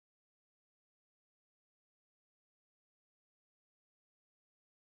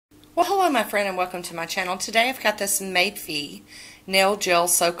Well, hello my friend and welcome to my channel. Today I've got this Maphie Nail Gel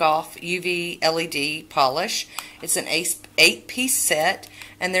Soak Off UV LED polish. It's an 8-piece set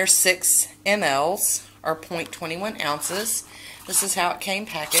and there's 6 mLs or 0.21 ounces. This is how it came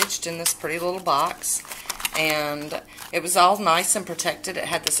packaged in this pretty little box, and it was all nice and protected. It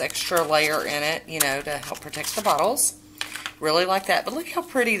had this extra layer in it, you know, to help protect the bottles. Really like that, but look how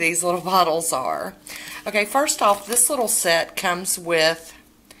pretty these little bottles are. Okay, first off, this little set comes with,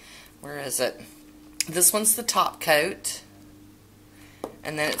 where is it? This one's the top coat,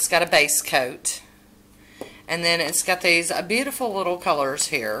 and then it's got a base coat, and then it's got these beautiful little colors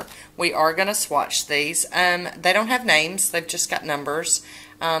here. We are going to swatch these. They don't have names, they've just got numbers.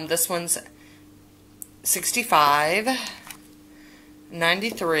 This one's 65,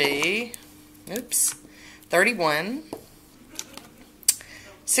 93, oops, 31,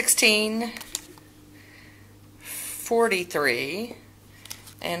 16, 43,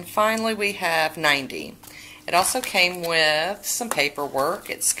 and finally we have 90. It also came with some paperwork.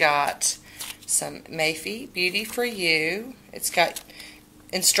 It's got some Maphie Beauty for You. It's got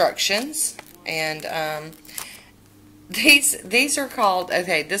instructions, and these are called,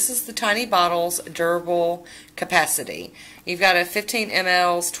 okay, this is the tiny bottles durable capacity. You've got a 15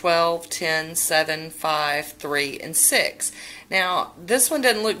 mLs, 12, 10, 7, 5, 3, and 6. Now, this one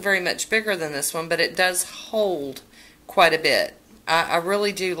doesn't look very much bigger than this one, but it does hold quite a bit. I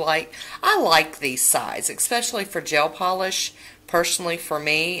really do I like these size, especially for gel polish, personally for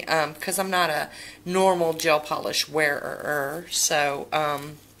me, because I'm not a normal gel polish wearer. So,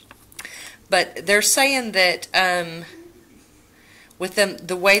 but they're saying that with them,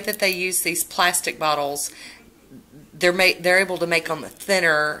 the way that they use these plastic bottles, they're able to make them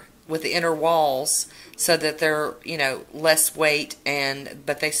thinner with the inner walls, so that they're, you know, less weight,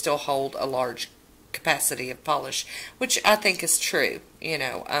 but they still hold a large capacity of polish, which I think is true. You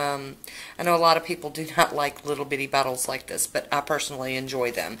know, I know a lot of people do not like little bitty bottles like this, but I personally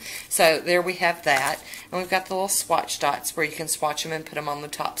enjoy them. So there we have that, and we've got the little swatch dots where you can swatch them and put them on the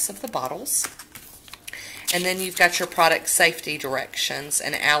tops of the bottles. And then you've got your product safety directions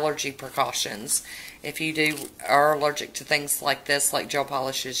and allergy precautions. If you are allergic to things like this, like gel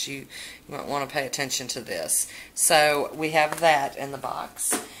polishes, you might want to pay attention to this. So we have that in the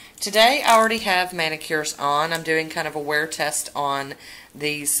box. Today I already have manicures on. I'm doing kind of a wear test on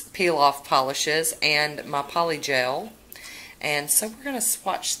these peel-off polishes and my poly gel. And so we're going to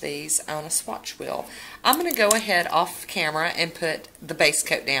swatch these on a swatch wheel. I'm going to go ahead off camera and put the base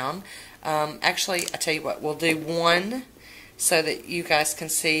coat down. Actually, I tell you what, we'll do one so that you guys can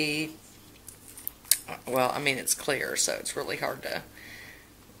see. Well, I mean, it's clear, so it's really hard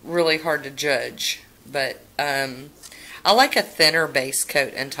to judge. But I like a thinner base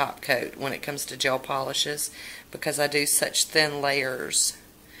coat and top coat when it comes to gel polishes, because I do such thin layers.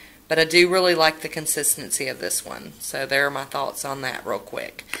 But I do really like the consistency of this one. So there are my thoughts on that real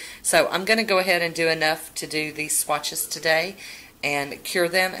quick. So I'm going to go ahead and do enough to do these swatches today and cure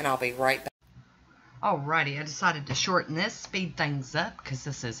them, and I'll be right back. Alrighty, I decided to shorten this, speed things up, because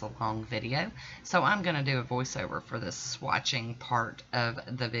this is a long video. So I'm going to do a voiceover for this swatching part of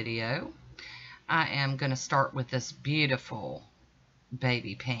the video. I am going to start with this beautiful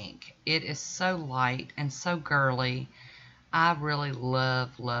baby pink. It is so light and so girly. I really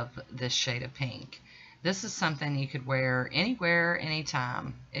love this shade of pink. This is something you could wear anywhere,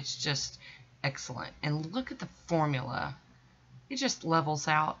 anytime. It's just excellent. And look at the formula. It just levels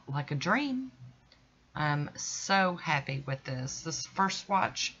out like a dream. I'm so happy with this. This first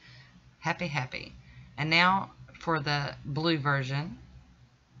swatch, happy. And now for the blue version.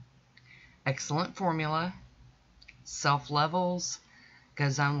 Excellent formula. Self-levels.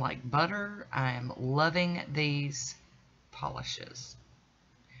 Goes on like butter. I am loving these polishes.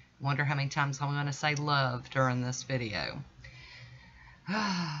 Wonder how many times I'm going to say love during this video.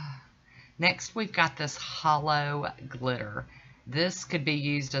 Next, we've got this hollow glitter. This could be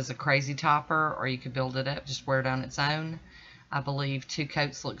used as a crazy topper, or you could build it up, just wear it on its own. I believe 2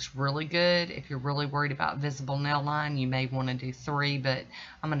 coats looks really good. If you're really worried about visible nail line, you may want to do 3, but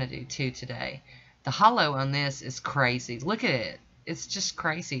I'm going to do 2 today. The hollow on this is crazy. Look at it. It's just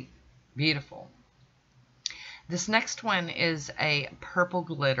crazy. Beautiful. This next one is a purple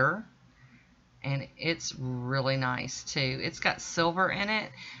glitter, and it's really nice too. It's got silver in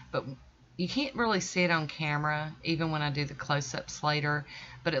it, but you can't really see it on camera, even when I do the close-ups later,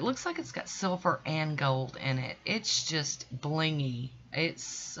 but it looks like it's got silver and gold in it. It's just blingy. It's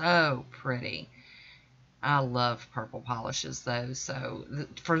so pretty. I love purple polishes though, so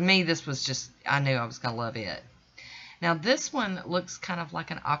for me this was just, I knew I was going to love it. Now this one looks kind of like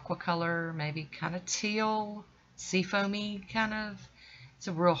an aqua color, maybe kind of teal, seafoamy kind of. It's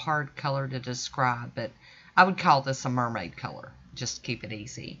a real hard color to describe, but I would call this a mermaid color, just to keep it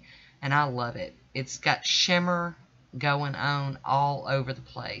easy. And I love it. It's got shimmer going on all over the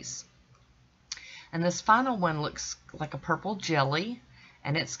place. And this final one looks like a purple jelly,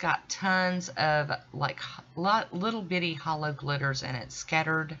 and it's got tons of like little bitty hollow glitters in it,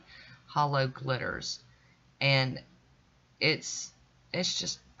 scattered hollow glitters, and it's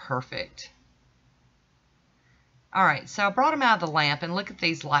just perfect. All right, so I brought them out of the lamp, and look at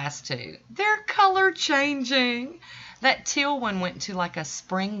these last two. They're color changing. That teal one went to like a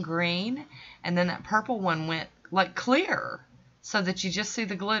spring green, and then that purple one went like clear, so that you just see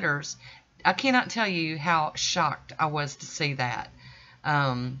the glitters. I cannot tell you how shocked I was to see that.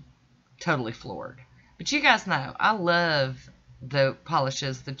 Totally floored. But you guys know, I love the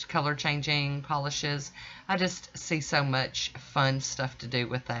polishes, the color changing polishes. I just see so much fun stuff to do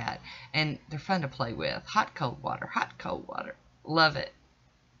with that. And they're fun to play with. Hot, cold water, hot, cold water. Love it.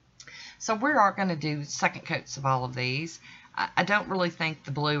 So we are going to do second coats of all of these. I don't really think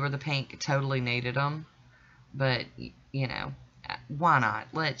the blue or the pink totally needed them. But, you know, why not?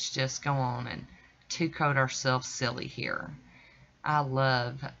 Let's just go on and two-coat ourselves silly here. I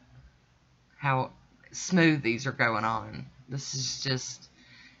love how smooth these are going on. This is just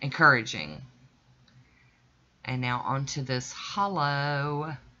encouraging. And now onto this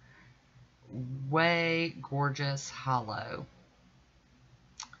hollow, way gorgeous hollow.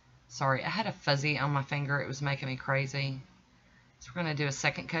 Sorry, I had a fuzzy on my finger. It was making me crazy. So we're going to do a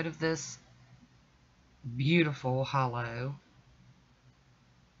second coat of this beautiful hollow.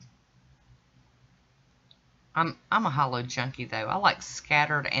 I'm a hollow junkie though. I like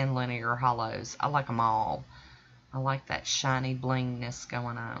scattered and linear hollows. I like them all. I like that shiny blingness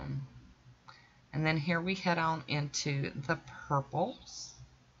going on. And then here we head on into the purples.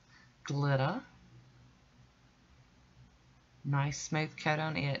 Glitter. Nice smooth coat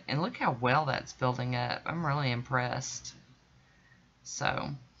on it. And look how well that's building up. I'm really impressed. So,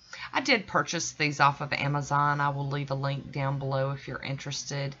 I did purchase these off of Amazon. I will leave a link down below if you're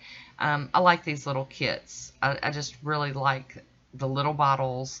interested. I like these little kits. I just really like the little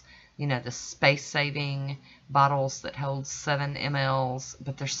bottles. You know, the space-saving bottles that hold 7 mLs,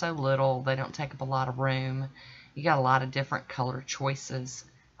 but they're so little, they don't take up a lot of room. You got a lot of different color choices.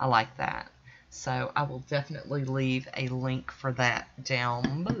 I like that. So I will definitely leave a link for that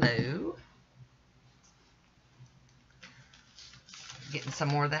down below. Getting some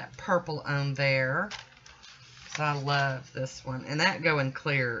more of that purple on there, because I love this one. And that going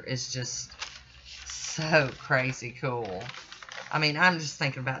clear is just so crazy cool. I mean, I'm just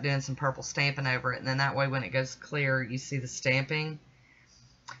thinking about doing some purple stamping over it, and then that way when it goes clear, you see the stamping.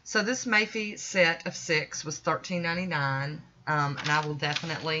 So this Maphie set of 6 was $13.99, and I will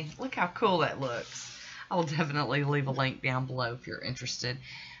definitely, look how cool that looks. I will definitely leave a link down below if you're interested.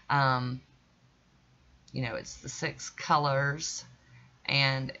 You know, it's the 6 colors,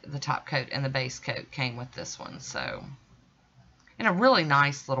 and the top coat and the base coat came with this one. So, and a really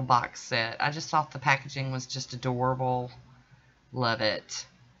nice little box set. I just thought the packaging was just adorable. Love it.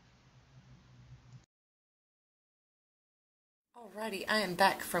 Alrighty, I am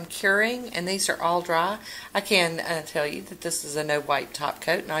back from curing, and these are all dry. I can tell you that this is a no wipe top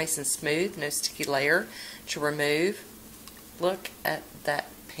coat, nice and smooth, no sticky layer to remove. Look at that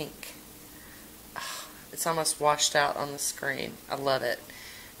pink. Oh, it's almost washed out on the screen. I love it.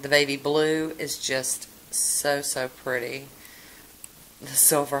 The baby blue is just so, so pretty. The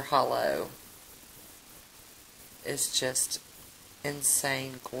silver hollow is just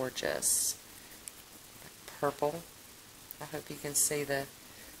insane gorgeous. Purple. I hope you can see the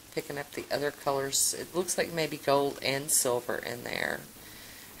picking up the other colors. It looks like maybe gold and silver in there.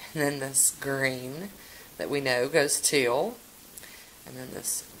 And then this green that we know goes teal. And then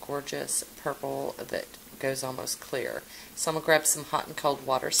this gorgeous purple that goes almost clear. So I'm going to grab some hot and cold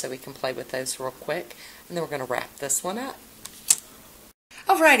water so we can play with those real quick. And then we're going to wrap this one up.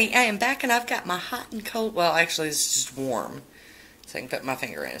 Alrighty, I am back, and I've got my hot and cold, well actually it's just warm. So I can put my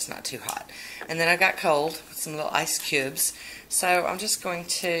finger in, it's not too hot. And then I got cold with some little ice cubes. So I'm just going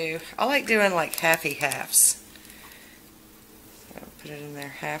to, I like doing like halfy halves. So put it in there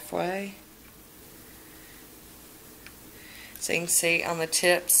halfway. So you can see on the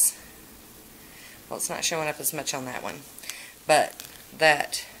tips, well, it's not showing up as much on that one, but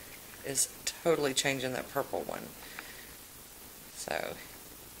that is totally changing that purple one. So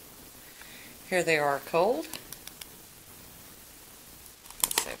here they are cold.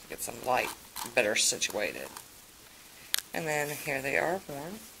 Let's see if we get some light better situated. And then here they are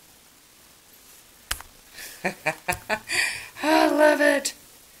warm. I love it.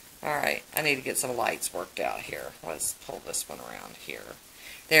 Alright, I need to get some lights worked out here. Let's pull this one around here.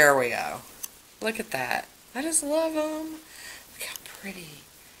 There we go. Look at that. I just love them. Look how pretty.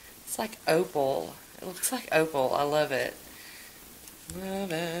 It's like opal. It looks like opal. I love it.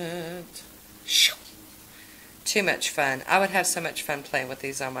 Love it. Too much fun. I would have so much fun playing with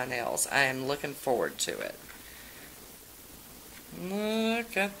these on my nails. I am looking forward to it.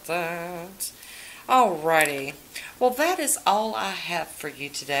 Look at that. Alrighty. Well, that is all I have for you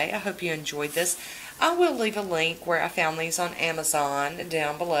today. I hope you enjoyed this. I will leave a link where I found these on Amazon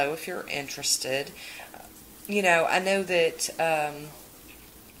down below if you're interested. You know, I know that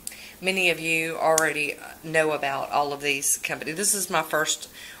many of you already know about all of these companies. This is my first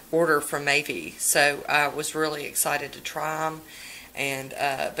order from Maphie, so I was really excited to try them. And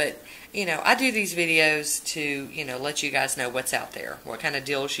but you know, I do these videos to, you know, let you guys know what's out there, what kind of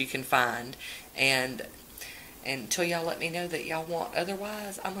deals you can find, and until y'all let me know that y'all want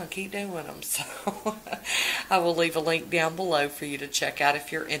otherwise, I'm gonna keep doing them. So I will leave a link down below for you to check out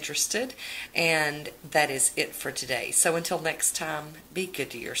if you're interested. And that is it for today. So until next time, be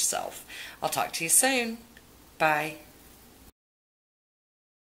good to yourself. I'll talk to you soon. Bye.